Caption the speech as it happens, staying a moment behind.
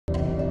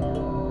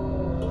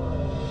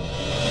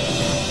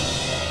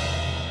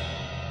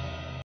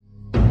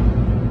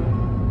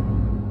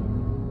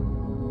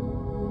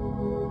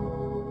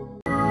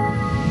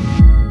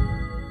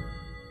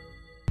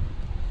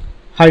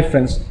Hi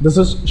friends, this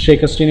is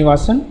Shekhar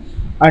Srinivasan,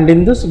 and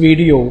in this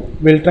video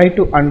we'll try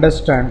to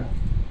understand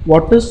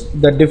what is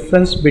the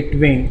difference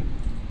between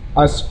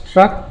a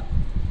struct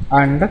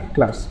and a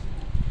class.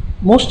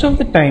 Most of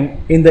the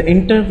time in the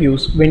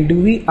interviews, when do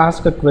we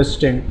ask a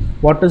question,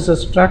 what is a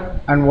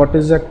struct and what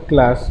is a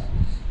class,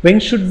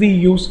 when should we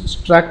use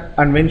struct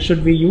and when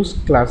should we use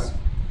class,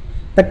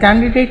 the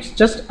candidates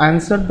just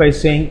answered by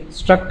saying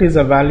struct is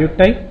a value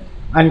type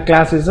and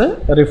class is a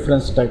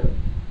reference type,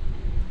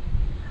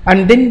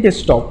 and then they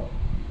stop.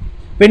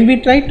 When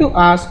we try to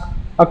ask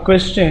a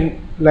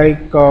question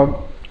like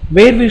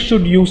where we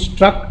should use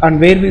struct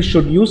and where we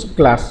should use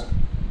class,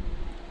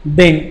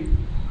 then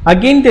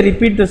again they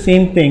repeat the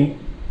same thing.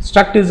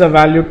 Struct is a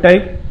value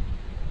type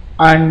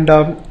and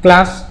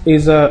class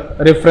is a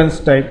reference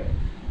type,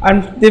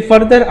 and they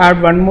further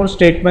add one more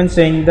statement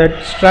saying that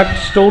struct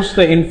stores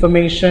the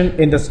information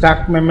in the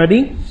stack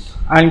memory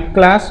and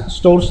class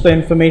stores the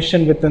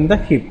information within the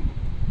heap.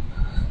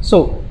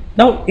 So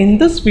now in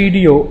this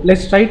video,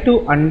 let's try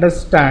to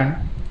understand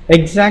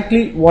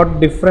exactly what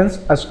difference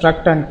a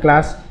struct and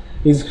class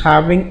is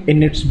having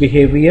in its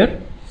behavior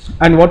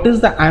and what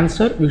is the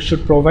answer we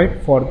should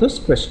provide for this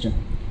question.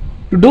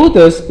 To do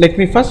this, let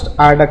me first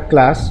add a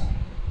class.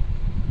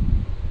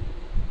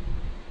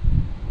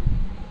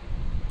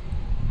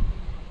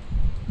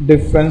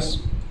 Difference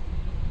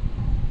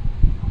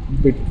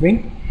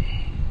between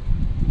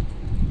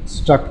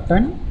struct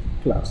and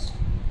class.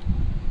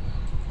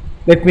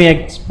 Let me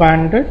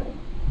expand it.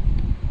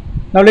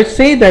 Now let's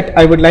say that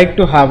I would like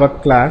to have a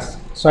class.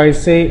 So I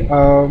say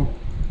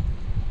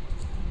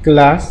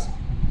class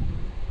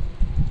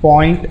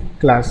point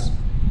class.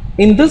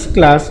 In this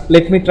class,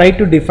 let me try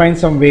to define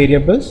some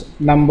variables,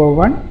 number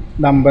 1,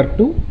 number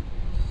 2.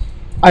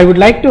 I would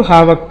like to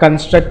have a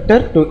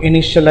constructor to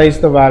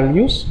initialize the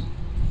values.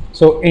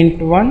 So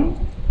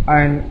int1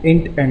 and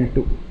int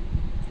n2.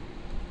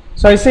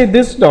 So I say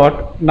this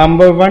dot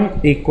number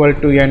 1 equal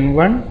to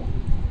n1,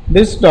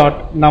 this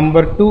dot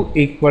number 2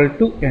 equal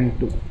to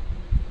n2.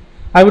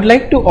 I would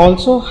like to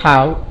also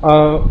have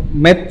a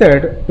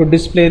method to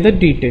display the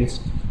details.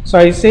 So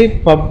I say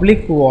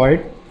public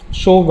void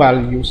show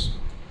values.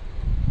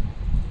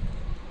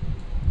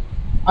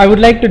 I would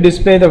like to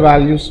display the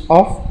values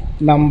of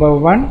number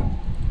 1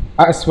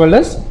 as well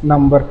as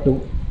number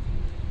 2.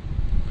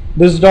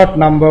 This dot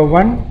number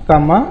 1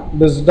 comma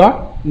this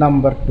dot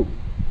number 2.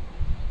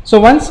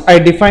 So once I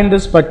define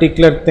this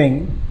particular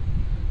thing,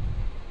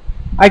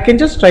 I can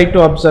just try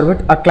to observe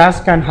it. A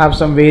class can have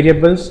some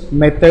variables,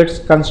 methods,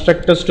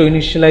 constructors to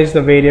initialize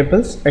the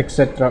variables,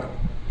 etc.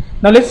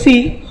 Now let's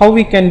see how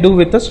we can do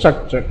with a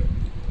structure.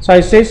 So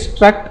I say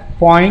struct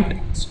point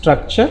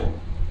structure.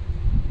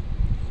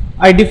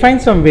 I define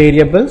some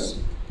variables,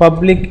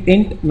 public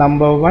int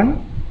number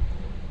 1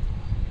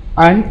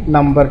 and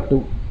number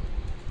 2.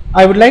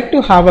 I would like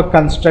to have a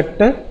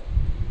constructor.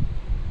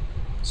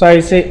 So I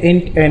say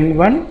int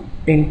n1,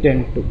 int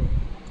n2.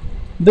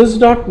 This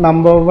dot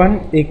number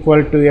 1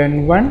 equal to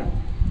n1,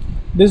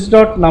 this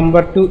dot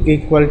number 2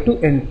 equal to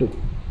n2.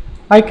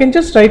 I can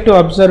just try to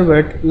observe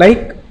it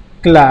like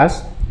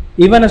class.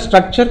 Even a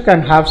structure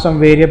can have some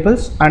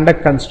variables and a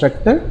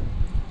constructor.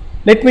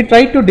 Let me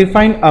try to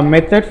define a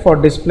method for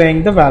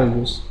displaying the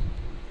values.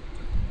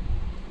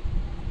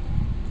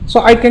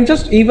 So I can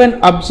just even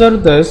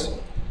observe this.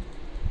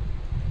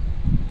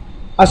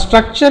 A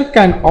structure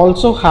can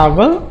also have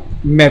a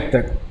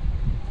method.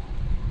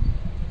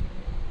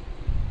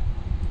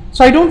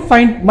 So I don't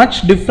find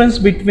much difference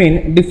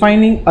between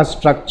defining a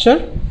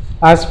structure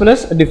as well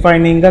as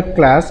defining a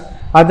class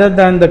other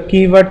than the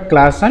keyword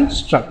class and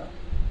struct.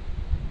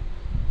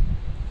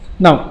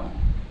 Now,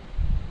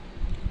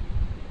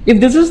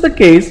 if this is the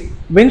case,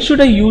 when should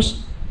I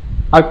use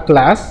a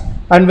class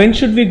and when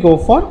should we go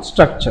for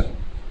structure?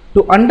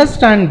 To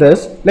understand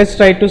this, let's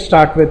try to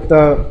start with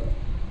the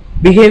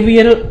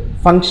behavioral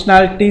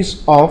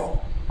functionalities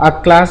of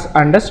a class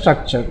and a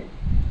structure.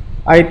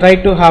 I try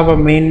to have a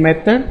main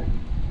method.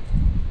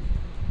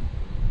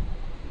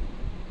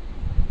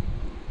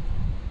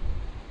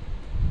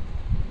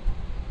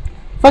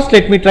 First,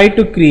 let me try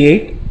to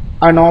create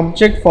an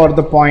object for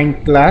the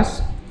point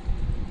class.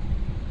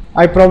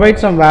 I provide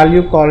some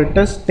value called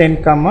as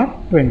 10,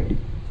 20.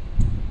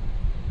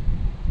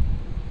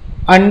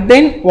 And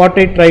then what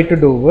I try to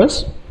do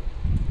was,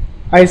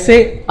 I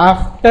say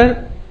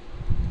after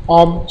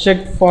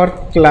object for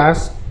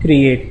class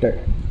created,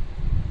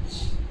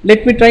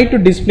 let me try to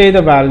display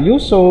the value.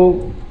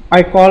 So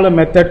I call a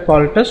method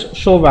called as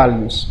show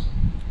values.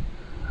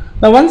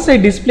 Now once I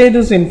display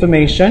this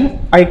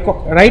information, I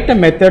write a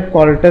method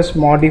called as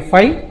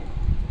modify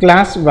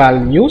class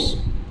values,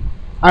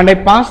 and I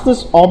pass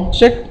this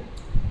object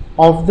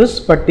of this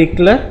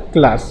particular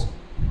class,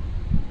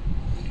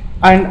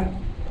 and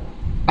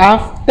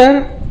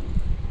after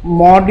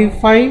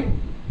modify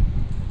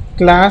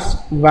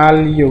class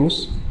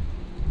values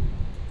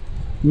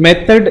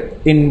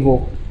method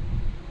invoke,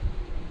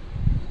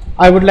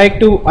 I would like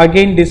to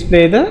again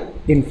display the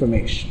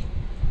information.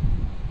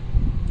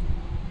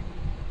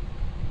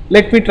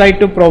 Let me try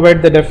to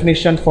provide the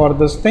definition for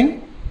this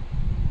thing.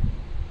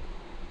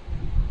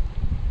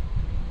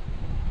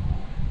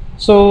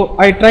 So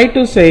I try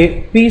to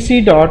say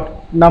pc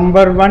dot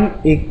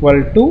number1 equal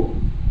to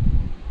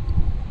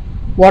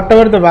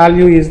whatever the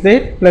value is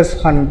there plus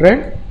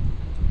 100.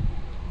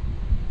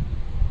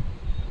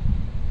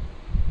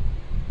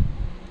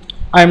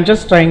 I am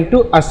just trying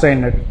to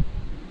assign it.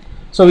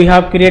 So we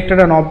have created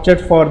an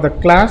object for the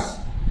class.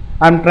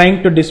 I am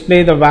trying to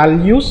display the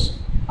values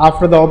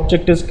after the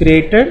object is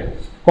created,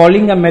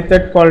 calling a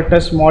method called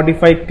as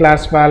modify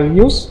class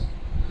values,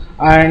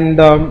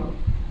 and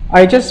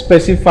I just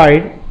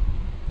specified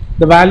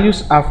the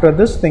values after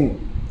this thing.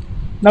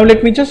 Now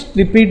let me just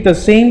repeat the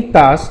same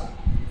task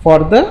for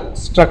the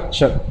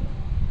structure.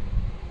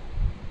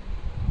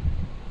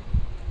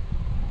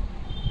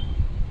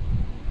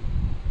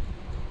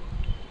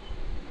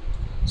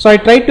 So I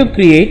try to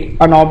create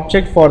an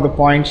object for the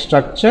point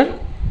structure.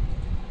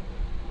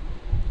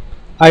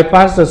 I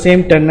pass the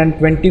same 10 and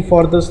 20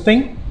 for this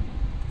thing.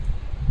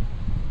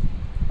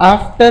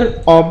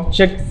 After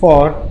object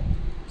for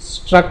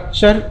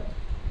structure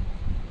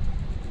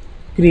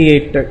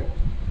created,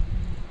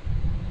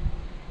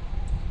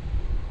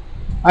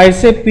 I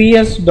say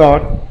ps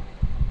dot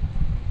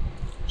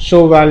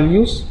show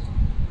values,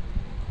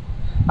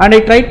 and I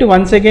try to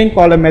once again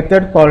call a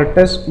method called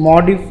as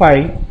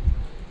modify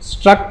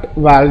struct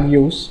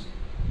values,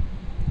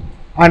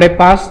 and I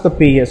pass the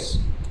ps,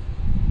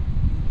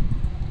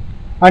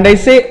 and I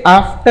say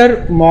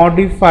after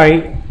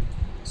modify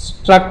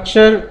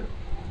structure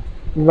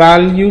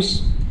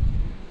values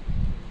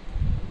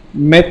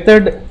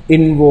method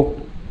invoked.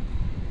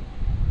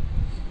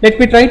 Let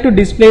me try to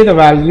display the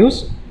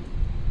values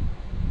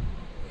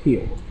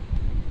here.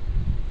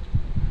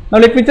 Now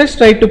let me just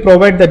try to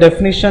provide the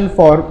definition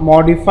for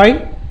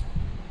modify.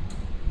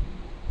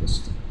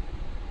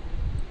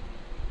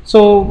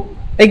 So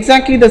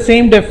exactly the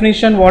same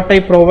definition what I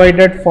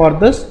provided for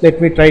this,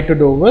 let me try to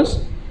do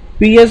was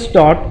ps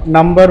dot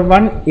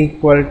number1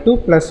 equal to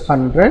plus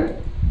 100,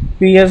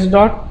 ps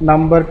dot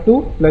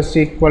number2 plus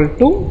equal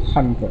to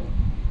 100.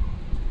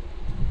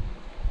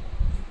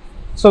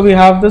 So we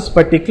have this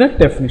particular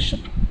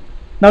definition.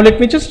 Now let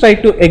me just try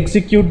to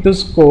execute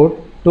this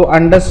code to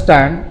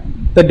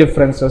understand the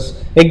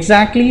differences.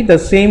 Exactly the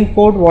same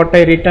code what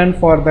I written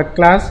for the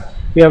class,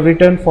 we have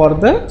written for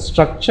the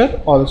structure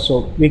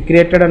also. We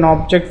created an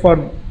object for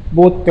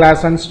both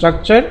class and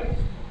structure,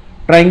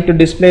 trying to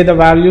display the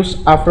values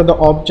after the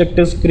object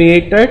is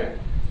created,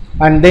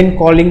 and then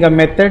calling a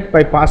method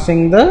by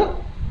passing the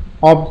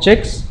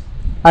objects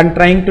and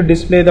trying to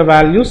display the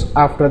values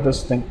after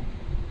this thing.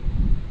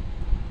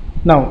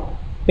 Now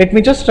let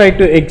me just try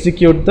to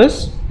execute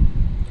this.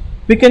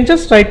 We can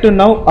just try to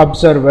now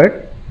observe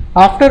it.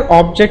 After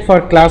object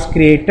for class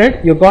created,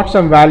 you got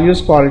some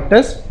values called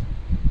as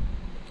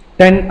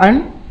 10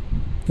 and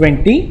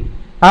 20.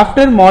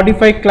 After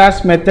modify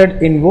class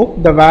method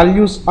invoke, the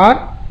values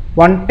are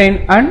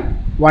 110 and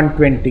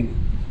 120.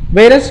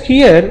 Whereas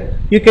here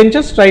you can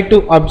just try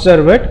to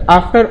observe it.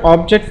 After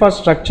object for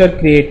structure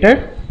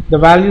created, the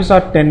values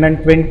are 10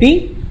 and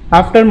 20.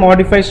 After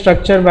modify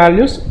structure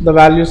values, the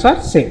values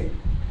are same.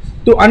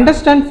 To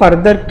understand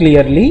further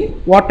clearly,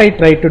 what I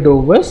try to do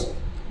was,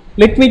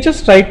 let me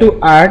just try to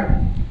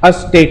add a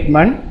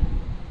statement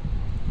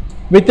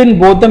within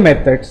both the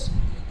methods.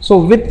 So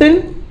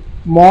within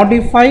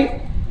modify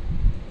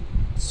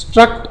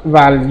struct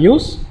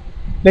values,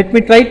 let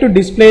me try to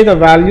display the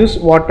values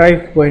what I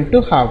am going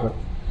to have.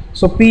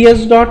 So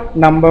ps dot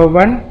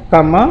number1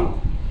 comma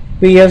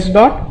ps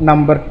dot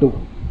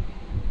number2.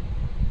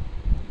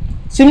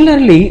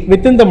 Similarly,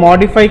 within the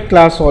modify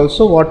class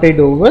also, what I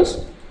do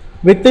was,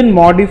 within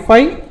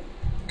modify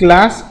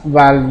class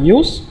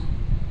values,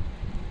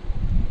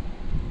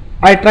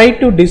 I try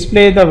to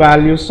display the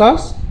values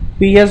as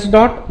ps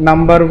dot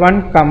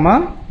number1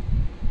 comma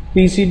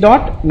pc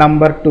dot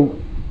number2.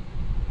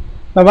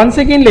 Now once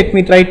again let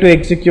me try to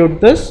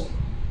execute this.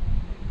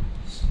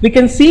 We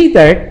can see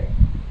that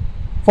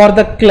for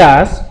the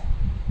class,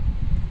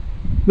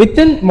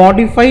 within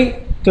modify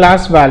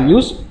class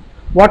values,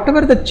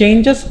 whatever the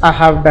changes I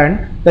have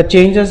done, the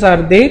changes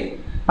are there,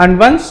 and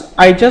once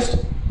I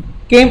just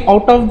came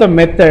out of the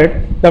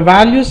method, the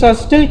values are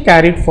still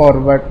carried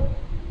forward.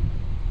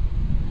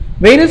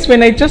 Whereas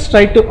when I just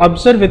try to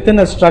observe within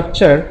a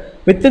structure,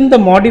 within the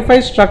modify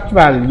struct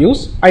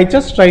values, I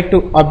just try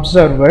to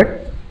observe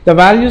it. The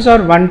values are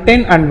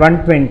 110 and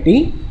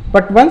 120,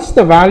 but once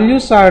the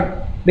values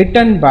are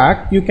written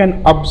back, you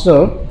can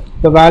observe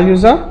the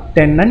values are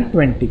 10 and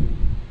 20.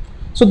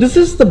 So this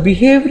is the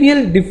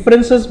behavioral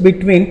differences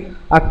between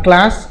a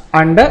class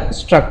and a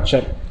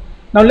structure.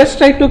 Now let's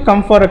try to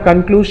come for a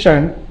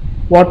conclusion,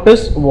 what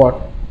is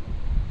what.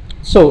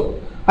 So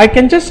I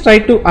can just try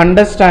to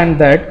understand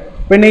that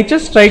when I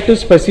just try to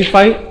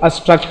specify a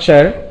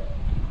structure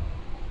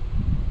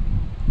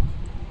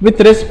with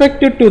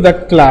respect to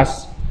the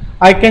class,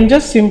 I can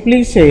just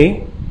simply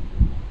say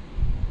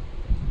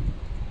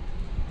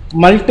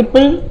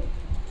multiple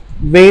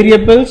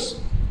variables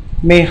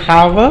may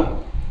have a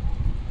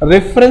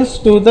reference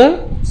to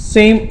the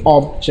same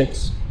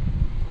objects.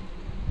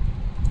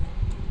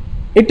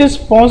 It is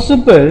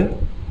possible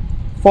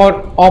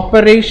for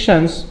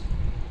operations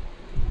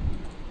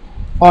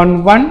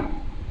on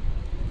one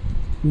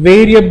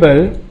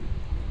variable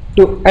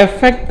to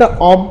affect the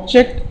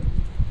object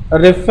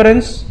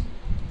reference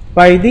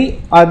by the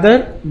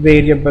other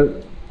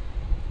variable.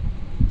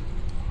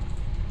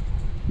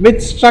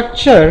 With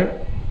structure,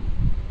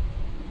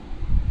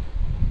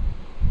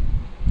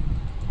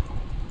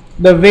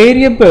 the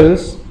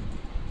variables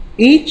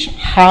each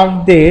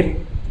have their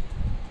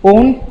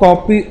own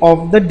copy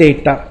of the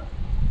data,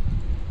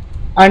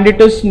 and it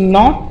is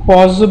not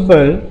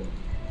possible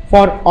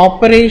for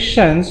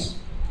operations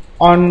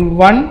on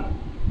one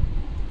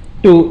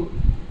to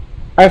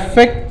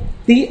affect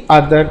the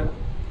other.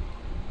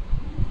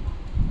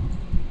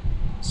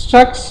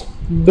 Structs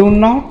do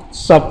not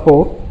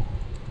support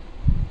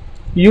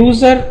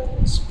user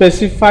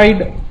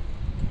specified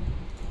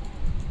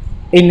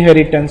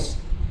inheritance,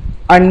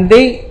 and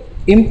they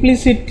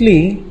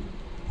implicitly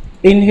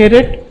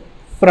inherit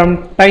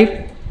from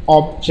type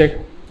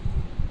object.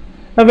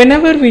 Now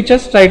whenever we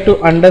just try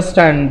to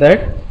understand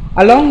that,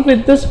 along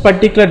with this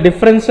particular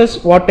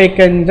differences, what I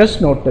can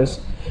just notice,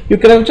 you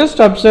can have just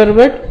observed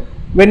it,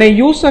 when I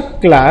use a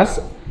class,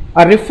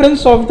 a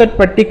reference of that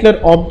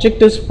particular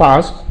object is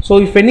passed, so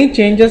if any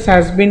changes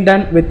has been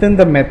done within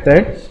the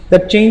method, the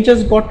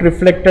changes got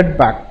reflected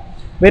back.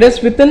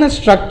 Whereas within a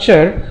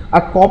structure, a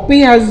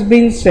copy has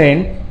been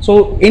sent,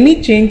 so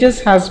any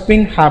changes has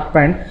been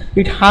happened,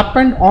 it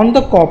happened on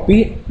the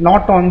copy,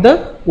 not on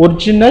the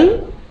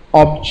original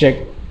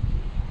object.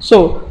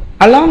 So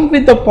along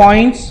with the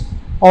points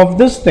of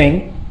this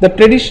thing, the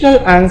traditional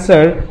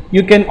answer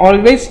you can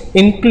always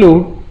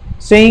include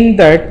saying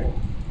that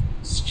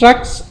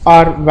structs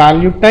are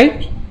value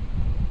typed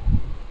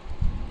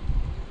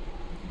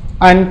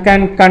and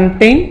can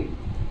contain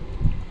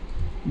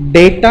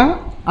data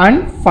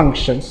and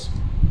functions.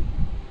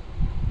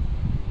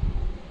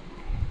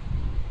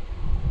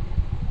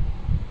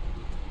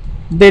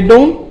 They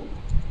don't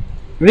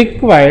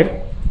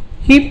require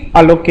heap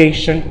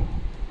allocation.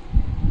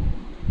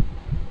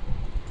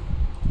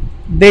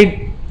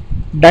 They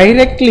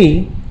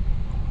directly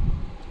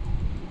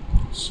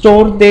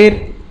store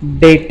their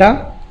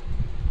data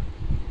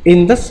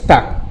in the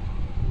stack.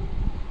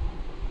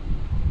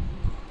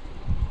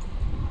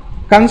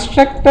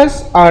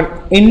 Constructors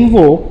are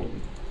invoked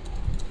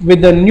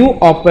with a new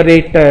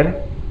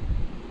operator,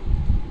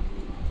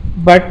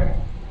 but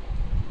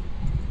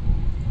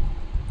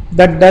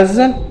that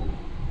doesn't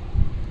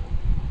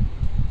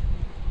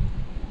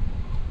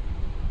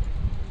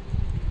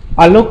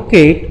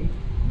allocate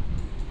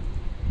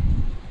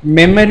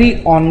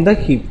memory on the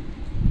heap.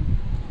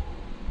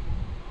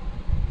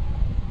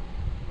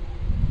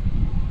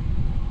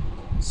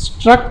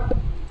 Struct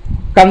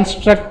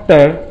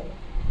constructor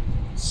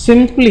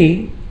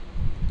simply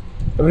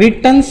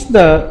returns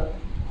the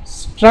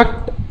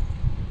struct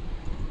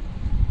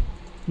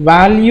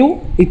value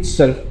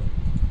itself.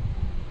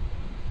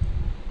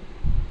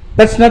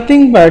 That's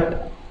nothing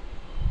but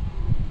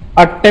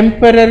a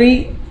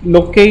temporary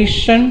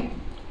location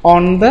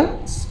on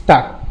the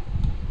stack.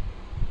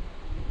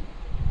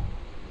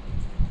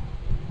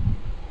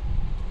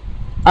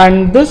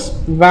 And this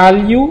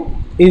value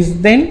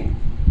is then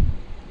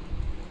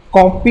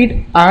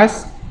copied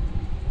as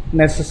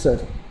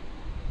necessary.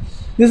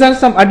 These are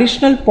some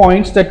additional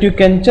points that you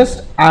can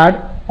just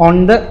add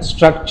on the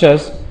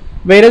structures,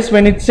 whereas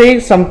when it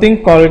says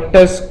something called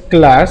as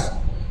class,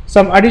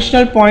 some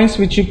additional points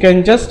which you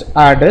can just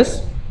add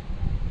is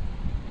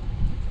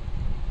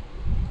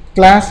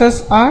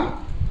classes are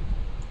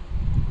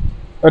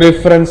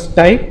reference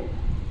type,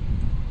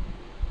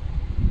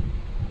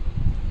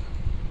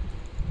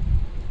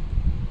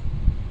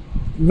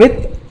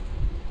 with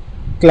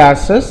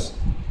classes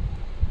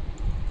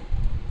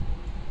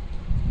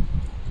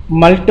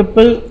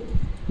multiple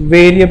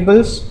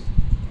variables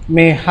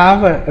may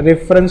have a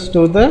reference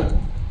to the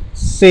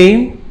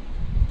same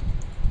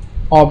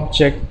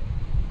object.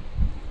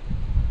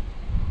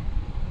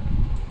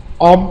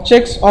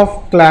 Objects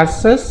of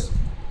classes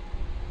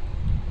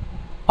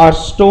are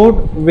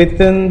stored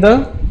within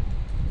the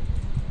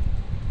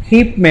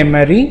heap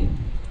memory,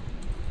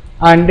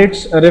 and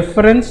its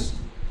reference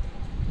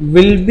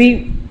will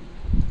be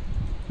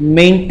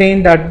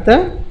maintained at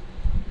the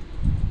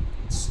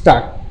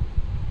stack.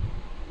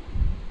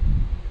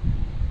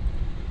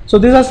 So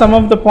these are some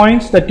of the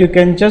points that you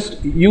can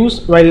just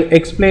use while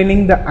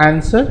explaining the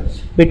answer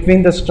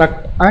between the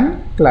struct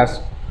and class.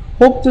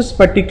 Hope this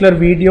particular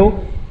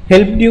video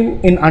helped you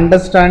in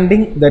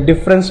understanding the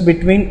difference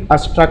between a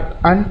struct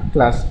and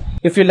class.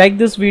 If you like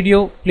this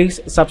video,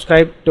 please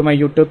subscribe to my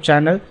YouTube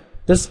channel.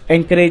 This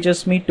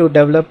encourages me to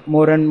develop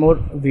more and more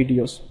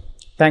videos.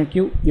 Thank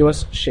you,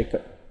 yours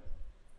Shekhar.